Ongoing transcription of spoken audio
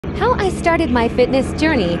how I started my fitness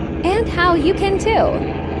journey, and how you can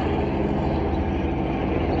too.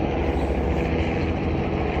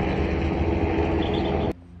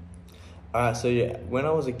 So yeah, when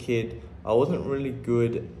I was a kid, I wasn't really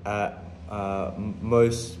good at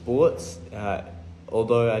most sports.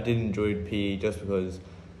 Although I did enjoy PE just because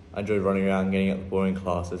I enjoyed running around, getting at the boring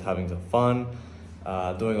classes, having some fun,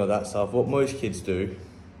 doing all that stuff. What most kids do.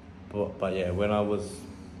 But yeah, when I was,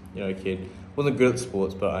 a kid, wasn't good at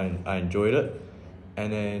sports, but I enjoyed it.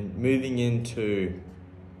 And then moving into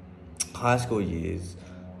high school years,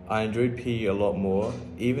 I enjoyed PE a lot more,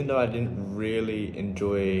 even though I didn't really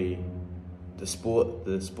enjoy the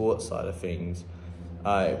sport side of things.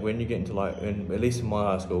 When you get into at least in my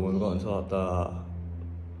high school, when we got into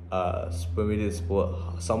when we did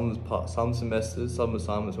sport, some semesters, some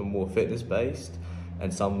assignments were more fitness based,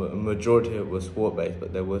 and a majority of it was sport based,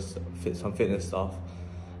 but there was some fitness stuff.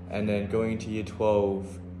 And then going into year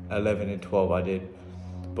 12, 11 and 12, I did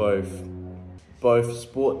both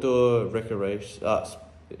sport or recreation,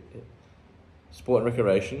 sport and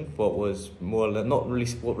recreation, what was not really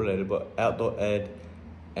sport related, but outdoor ed,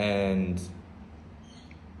 and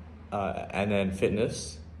then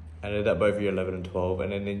fitness. I did that both year 11 and 12,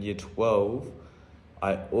 and then in year 12,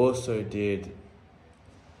 I also did.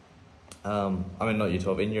 Not year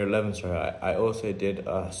 12. In year 11, sorry, I also did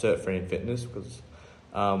cert free in fitness because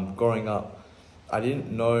growing up, I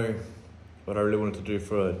didn't know what I really wanted to do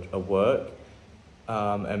for a work.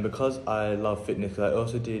 And because I love fitness, I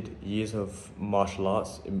also did years of martial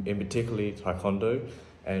arts, in particularly Taekwondo.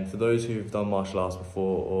 And for those who've done martial arts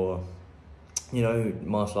before, or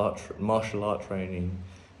martial art training,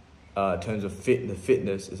 in terms of the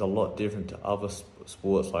fitness is a lot different to other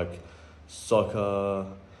sports like soccer,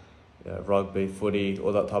 rugby, footy,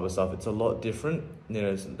 all that type of stuff. It's a lot different.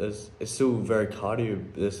 It's still very cardio.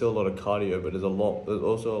 There's still a lot of cardio, but there's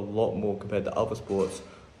also a lot more compared to other sports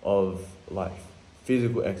of like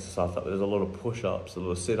physical exercise. Like there's a lot of push-ups, a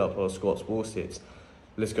lot of sit-ups, a lot of squats, wall sits.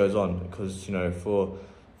 List goes on because for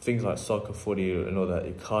things like soccer, footy, and all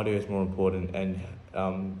that, cardio is more important, and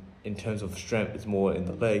in terms of strength, it's more in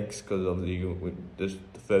the legs because obviously the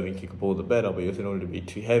further you kick a ball, the better. But you also don't want to be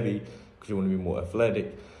too heavy because you want to be more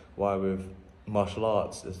athletic. While with martial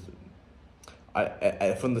arts,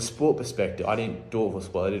 from the sport perspective, I didn't do it for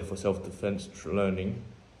sport. I did it for self-defense learning.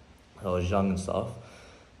 I was young and stuff,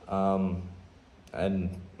 and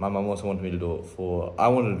my mum also wanted me to do it I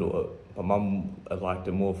wanted to do it, but mum liked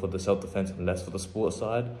it more for the self-defense and less for the sport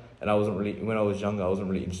side. And when I was younger, I wasn't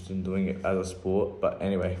really interested in doing it as a sport. But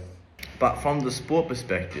anyway, but from the sport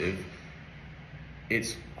perspective,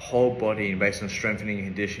 it's whole body and based on strengthening and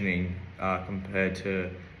conditioning compared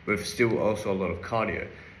to with still also a lot of cardio.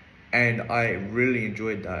 And I really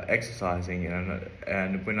enjoyed that exercising, and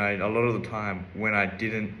a lot of the time when I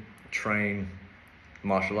didn't train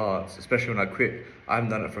martial arts, especially when I quit, I haven't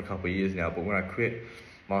done it for a couple of years now, but when I quit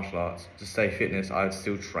martial arts to stay fitness, I'd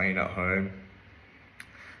still train at home.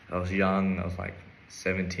 I was young, I was like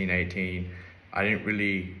 17, 18. I didn't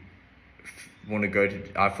really want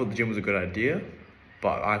to I thought the gym was a good idea,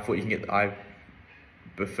 but I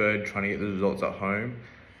preferred trying to get the results at home.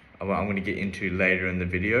 I'm going to get into later in the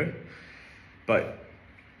video. But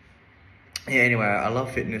yeah, anyway, I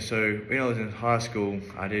love fitness. So when I was in high school,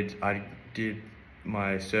 I did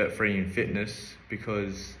my cert free in fitness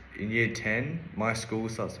because in year 10, my school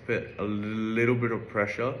starts to put a little bit of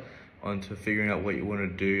pressure onto figuring out what you want to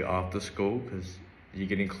do after school because you're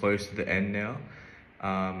getting close to the end now.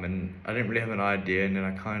 And I didn't really have an idea, and then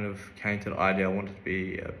I kind of came to the idea I wanted to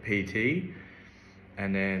be a PT.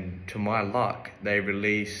 And then, to my luck, they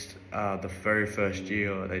released the very first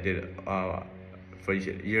year they did for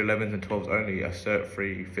year 11s and 12s only, a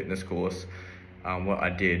cert-free fitness course, what I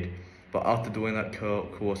did. But after doing that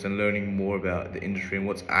course and learning more about the industry and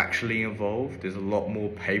what's actually involved, there's a lot more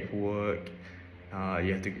paperwork.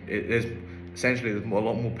 There's a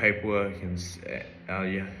lot more paperwork and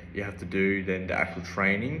you have to do than the actual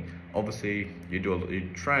training. Obviously, you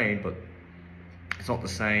train, but it's not the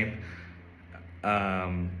same.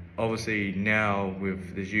 Obviously now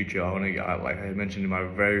with this YouTube, like I mentioned in my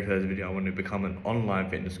very first video, I want to become an online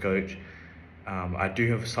fitness coach. I do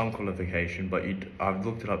have some qualification, but I've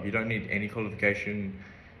looked it up. You don't need any qualification.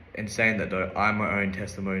 In saying that though, I'm my own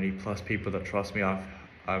testimony plus people that trust me.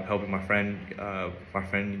 I'm helping my friend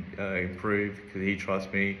improve because he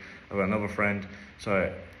trusts me. I've got another friend,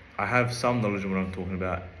 so I have some knowledge of what I'm talking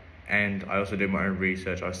about, and I also do my own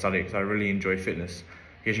research. I study because I really enjoy fitness.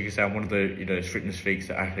 I guess you could say I'm one of the fitness freaks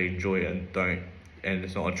that actually enjoy it and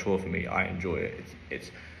it's not a chore for me. I enjoy it.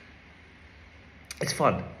 It's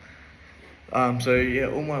fun. So yeah,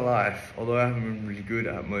 all my life, although I haven't been really good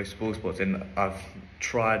at most sports, and I've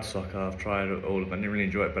tried soccer, I've tried all of them, I didn't really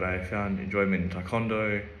enjoy it, but I found enjoyment in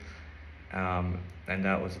taekwondo, and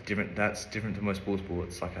that's different to most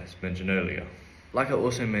sports, like I mentioned earlier. Like I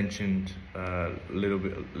also mentioned a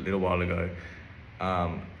little while ago,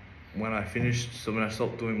 when I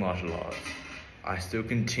stopped doing martial arts, I still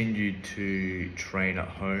continued to train at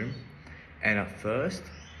home, and at first,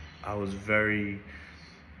 I was very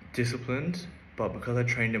disciplined, but because I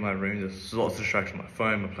trained in my room, there's lots of distraction, my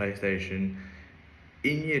phone, my PlayStation.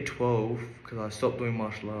 In year 12, because I stopped doing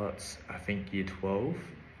martial arts, I think year 12,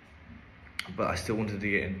 but I still wanted to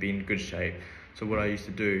get and be in good shape. So what I used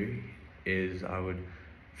to do is I would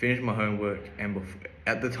finish my homework, and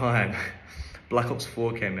at the time, Black Ops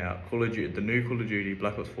 4 came out, the new Call of Duty,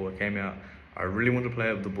 Black Ops 4 came out. I really wanted to play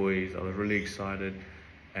it with the boys, I was really excited,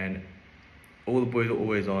 and all the boys are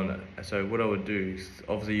always on. So what I would do is,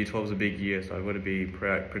 obviously year 12 is a big year, so I've got to be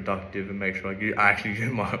productive and make sure I actually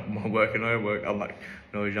do my work and homework. I'm like,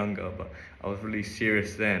 when I was younger, but I was really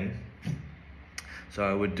serious then. So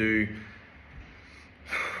I would do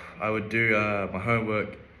my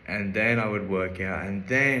homework, and then I would work out, and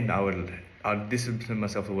then I'd discipline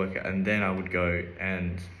myself to work out, and then I would go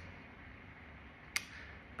and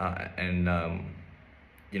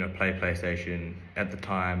play PlayStation. At the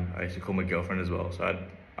time, I used to call my girlfriend as well. So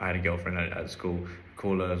I had a girlfriend at school,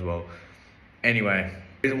 call her as well. Anyway,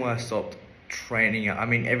 the reason why I stopped training, I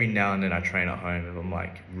mean, every now and then I train at home if I'm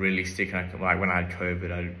like really sick. Like when I had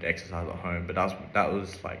COVID, I'd exercise at home. But that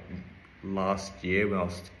was like last year when I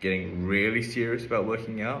was getting really serious about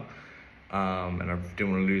working out. And I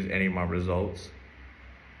didn't want to lose any of my results.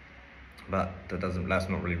 But that's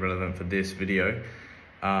not really relevant for this video.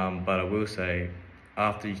 But I will say,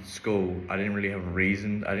 after school, I didn't really have a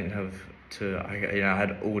reason. I didn't have I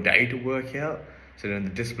had all day to work out. So then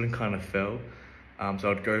the discipline kind of fell. So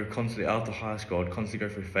I'd go constantly, after high school, I'd constantly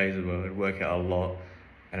go through phases where I'd work out a lot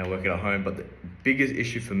and I'd work out at home. But the biggest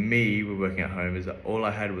issue for me with working at home is that all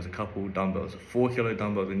I had was a couple dumbbells. 4 kilo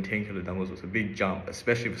dumbbells and 10 kilo dumbbells was a big jump,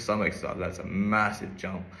 especially for some exercise. That's a massive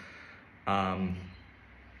jump.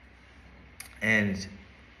 And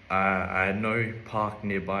I had no park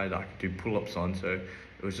nearby that I could do pull-ups on, so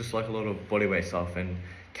it was just like a lot of bodyweight stuff. And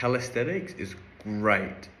calisthenics is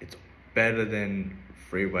great. It's better than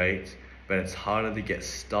free weights, but it's harder to get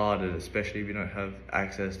started, especially if you don't have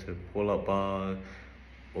access to pull-up bars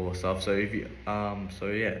or stuff. So so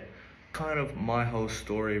yeah, kind of my whole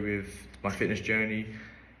story with my fitness journey.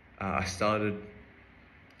 I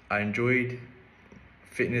enjoyed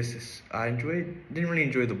fitness. Didn't really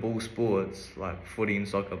enjoy the ball sports like footy and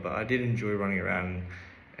soccer, but I did enjoy running around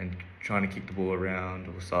and trying to kick the ball around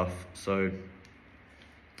or stuff. So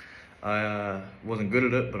I wasn't good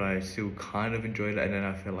at it, but I still kind of enjoyed it. And then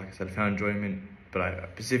I feel like I said, I found enjoyment, but I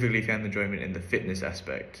specifically found enjoyment in the fitness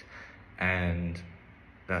aspect. And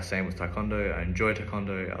that same with taekwondo. I enjoy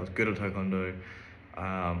taekwondo. I was good at taekwondo.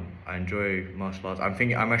 I enjoy martial arts. I'm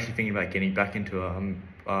actually thinking about getting back into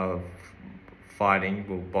fighting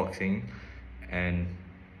or boxing, and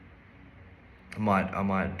I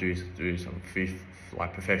might do some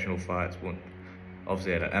like professional fights,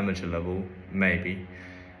 obviously at an amateur level, maybe.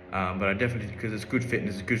 But I definitely, because it's good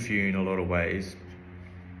fitness, it's good for you in a lot of ways.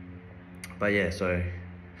 But yeah, so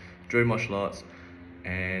enjoyed martial arts,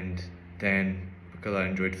 and then because I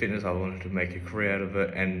enjoyed fitness, I wanted to make a career out of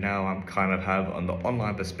it, and now I'm kind of have on the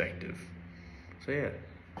online perspective. So yeah,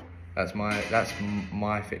 that's my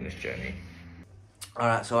fitness journey.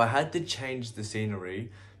 Alright, so I had to change the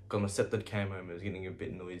scenery because my stepdad came home and it was getting a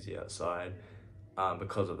bit noisy outside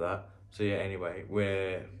because of that. So yeah, anyway,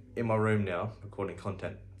 we're in my room now recording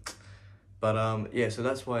content. But yeah, so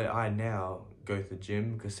that's why I now go to the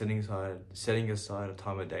gym, because setting aside a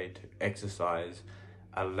time of day to exercise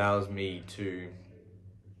allows me to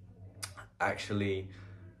actually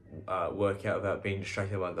work out without being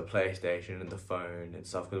distracted by the PlayStation and the phone and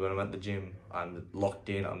stuff. Because when I'm at the gym, I'm locked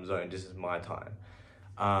in, I'm zoned, this is my time.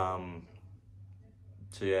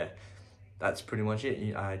 So yeah, that's pretty much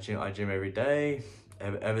it. I gym every day.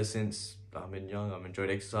 Ever since I've been young, I've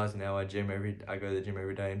enjoyed exercise. Now I go to the gym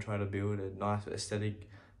every day and try to build a nice aesthetic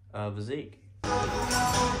physique. Alright,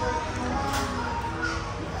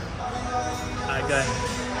 go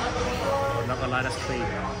ahead. I'm not gonna lie, that's clean.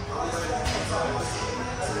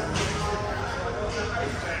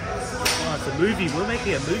 Oh, it's a movie. We're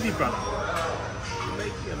making a movie, brother. We're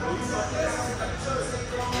making a movie.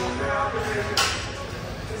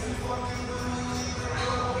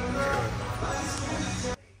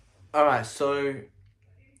 Alright, so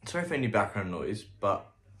sorry for any background noise, but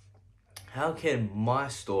how can my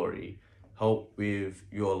story help with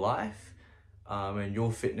your life and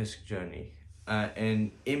your fitness journey.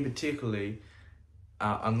 And in particularly,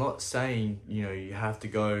 I'm not saying, you know, you have to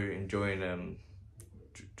go and join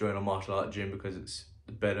a martial art gym because it's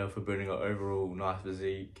better for building an overall nice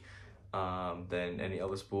physique than any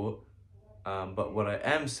other sport. But what I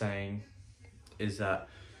am saying is that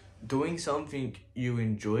doing something you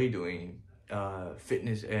enjoy doing,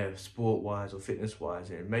 fitness, sport-wise or fitness-wise,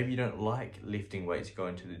 and maybe you don't like lifting weights,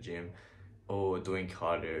 going to the gym or doing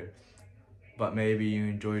cardio, but maybe you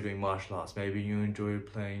enjoy doing martial arts, maybe you enjoy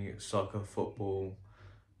playing soccer, football,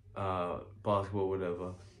 basketball,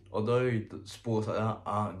 whatever. Although sports like that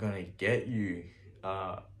aren't going to get you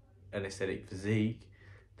an aesthetic physique,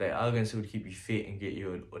 they are going to still keep you fit and get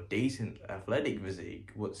you a decent athletic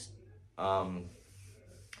physique. What's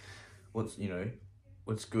you know,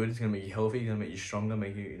 what's good, it's going to make you healthy, it's going to make you stronger,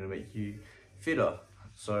 going to make you fitter.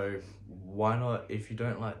 So why not, if you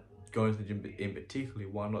don't like going to the gym in particularly,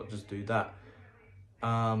 why not just do that?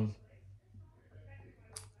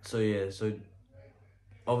 So yeah, so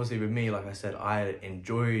obviously with me, like I said, I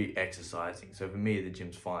enjoy exercising, so for me the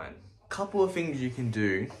gym's fine. Couple of things you can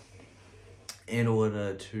do in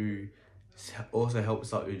order to also help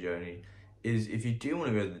start your journey is, if you do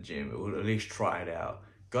want to go to the gym, or at least try it out,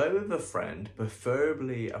 go with a friend,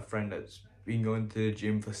 preferably a friend that's been going to the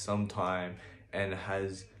gym for some time and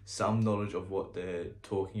has some knowledge of what they're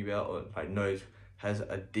talking about, or like has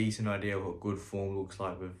a decent idea of what good form looks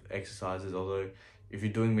like with exercises. Although if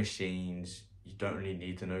you're doing machines, you don't really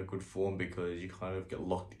need to know good form because you kind of get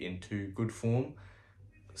locked into good form.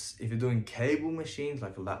 If you're doing cable machines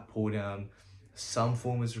like a lat pull down, some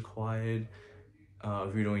form is required.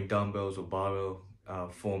 If you're doing dumbbells or barbell,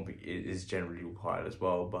 form is generally required as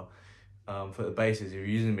well. But for the basics, if you're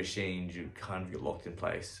using machines, you kind of get locked in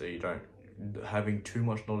place. So you don't, having too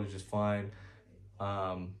much knowledge is fine.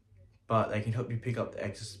 But they can help you pick up the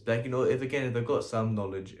exercise. They can, if they've got some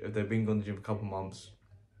knowledge, if they've been going to the gym for a couple months,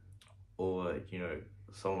 or you know,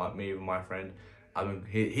 someone like me with my friend, I mean,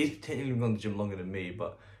 he's technically gone to the gym longer than me,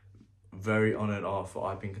 but very on and off,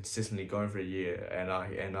 I've been consistently going for a year,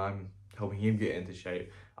 and I'm helping him get into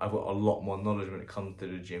shape. I've got a lot more knowledge when it comes to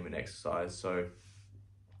the gym and exercise. So,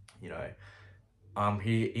 you know,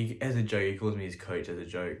 he as a joke, he calls me his coach as a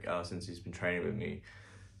joke, since he's been training with me.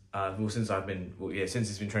 Since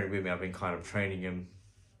he's been training with me, I've been kind of training him.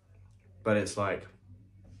 But it's like,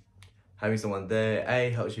 having someone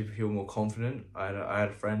there, helps you feel more confident. I had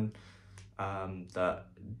a friend that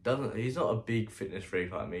he's not a big fitness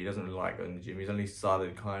freak like me. He doesn't really like going to the gym. He's only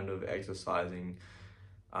started kind of exercising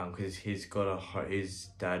because his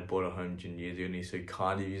dad bought a home gym years ago, and so he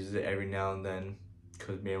kind of uses it every now and then,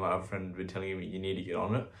 because me and my other friend have been telling him you need to get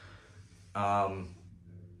on it.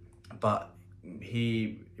 But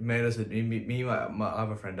he made us, me and my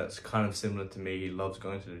other friend that's kind of similar to me, he loves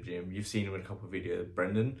going to the gym. You've seen him in a couple of videos.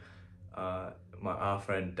 Brendan, our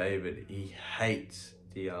friend David, he hates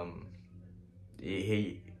the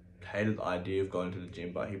he hated the idea of going to the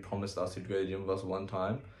gym, but he promised us he'd go to the gym with us one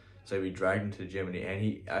time. So we dragged him to the gym, and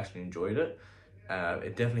he actually enjoyed it.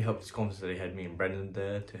 It definitely helped his confidence that he had me and Brendan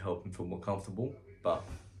there to help him feel more comfortable. But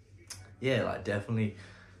yeah, like definitely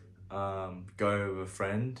go with a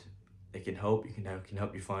friend. It can help. It can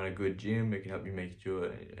help you find a good gym. It can help you make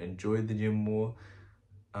you enjoy the gym more.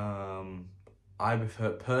 I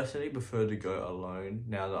personally prefer to go alone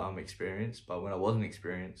now that I'm experienced, but when I wasn't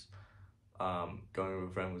experienced, going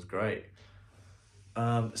with a friend was great.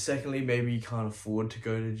 Secondly, maybe you can't afford to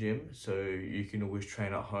go to the gym, so you can always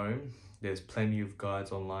train at home. There's plenty of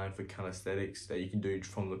guides online for calisthenics that you can do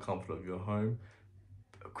from the comfort of your home.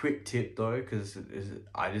 A quick tip though, because this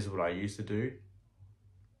is what I used to do.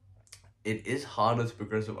 It is harder to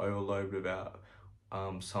progressive overload without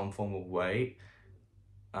some form of weight,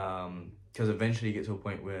 because eventually you get to a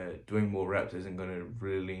point where doing more reps isn't going to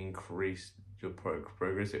really increase your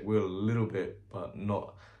progress. It will a little bit, but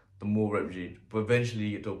not the more reps you do. But eventually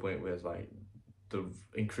you get to a point where it's like the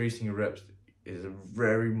increasing your reps is a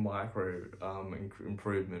very micro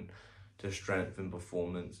improvement to strength and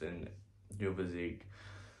performance and your physique.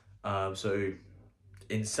 So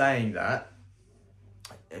in saying that,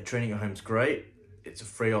 training at home is great. It's a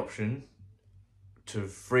free option, to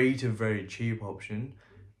very cheap option.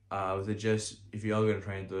 I would suggest, if you are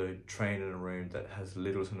going to train in a room that has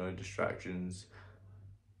little to no distractions,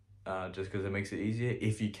 just because it makes it easier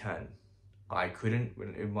if you can. I couldn't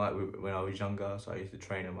when I was younger, so I used to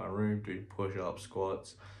train in my room, do push-ups,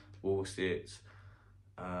 squats, wall sits,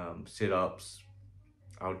 sit-ups.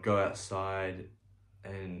 I would go outside,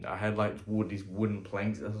 and I had like these wooden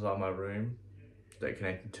planks outside my room that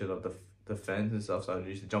connected to like the fence and stuff, so I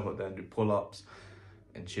used to jump up there and do pull-ups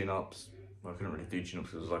and chin-ups Well, I couldn't really do chin-ups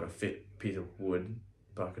because it was like a thick piece of wood,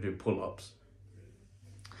 but I could do pull-ups.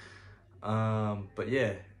 But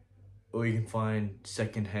yeah, or you can find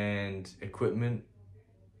second-hand equipment,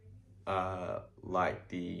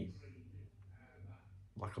 like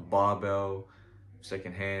a barbell,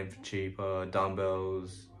 second-hand for cheaper,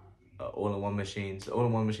 dumbbells, all-in-one machines.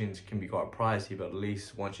 All-in-one machines can be quite pricey, but at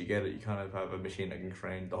least once you get it, you kind of have a machine that can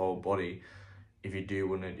train the whole body. If you don't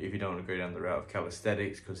want to go down the route of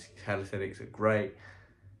calisthenics, because calisthenics are great,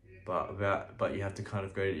 but you have to kind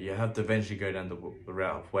of eventually go down the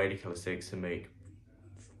route of weighted calisthenics to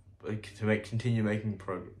continue making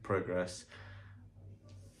progress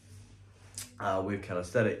with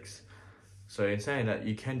calisthenics. So in saying that,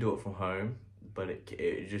 you can do it from home, but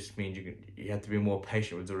it just means you have to be more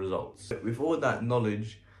patient with the results. With all that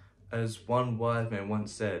knowledge, as one wise man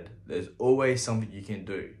once said, there's always something you can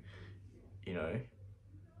do. You know,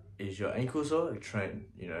 is your ankle sore? Train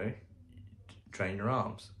your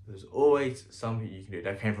arms. There's always something you can do.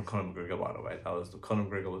 That came from Conor McGregor, by the way. Conor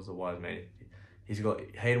McGregor was the wise man.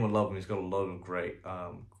 Hate him or love him, he's got a lot of great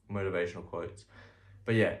motivational quotes.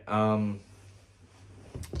 But yeah,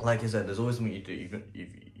 like I said, there's always something you do. You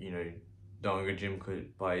don't go to gym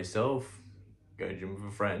by yourself, go to gym with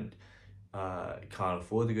a friend. Can't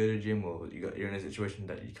afford to go to the gym, or you're in a situation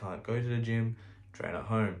that you can't go to the gym, train at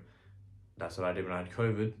home. That's what I did when I had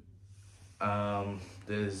COVID.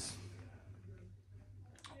 There's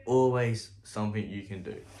always something you can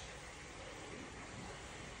do.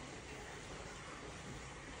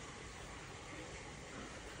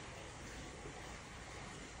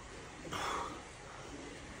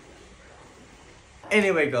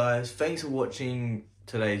 Anyway guys, thanks for watching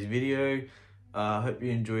today's video. I hope you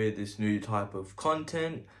enjoyed this new type of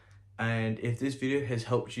content, and if this video has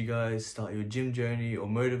helped you guys start your gym journey or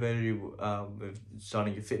motivated you with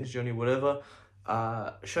starting your fitness journey, whatever,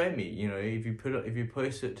 show me. If you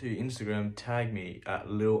post it to Instagram, tag me at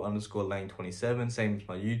little_lang27, same as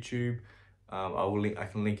my YouTube. I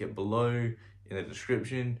can link it below in the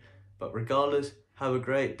description. But regardless, have a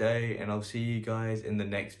great day, and I'll see you guys in the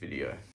next video.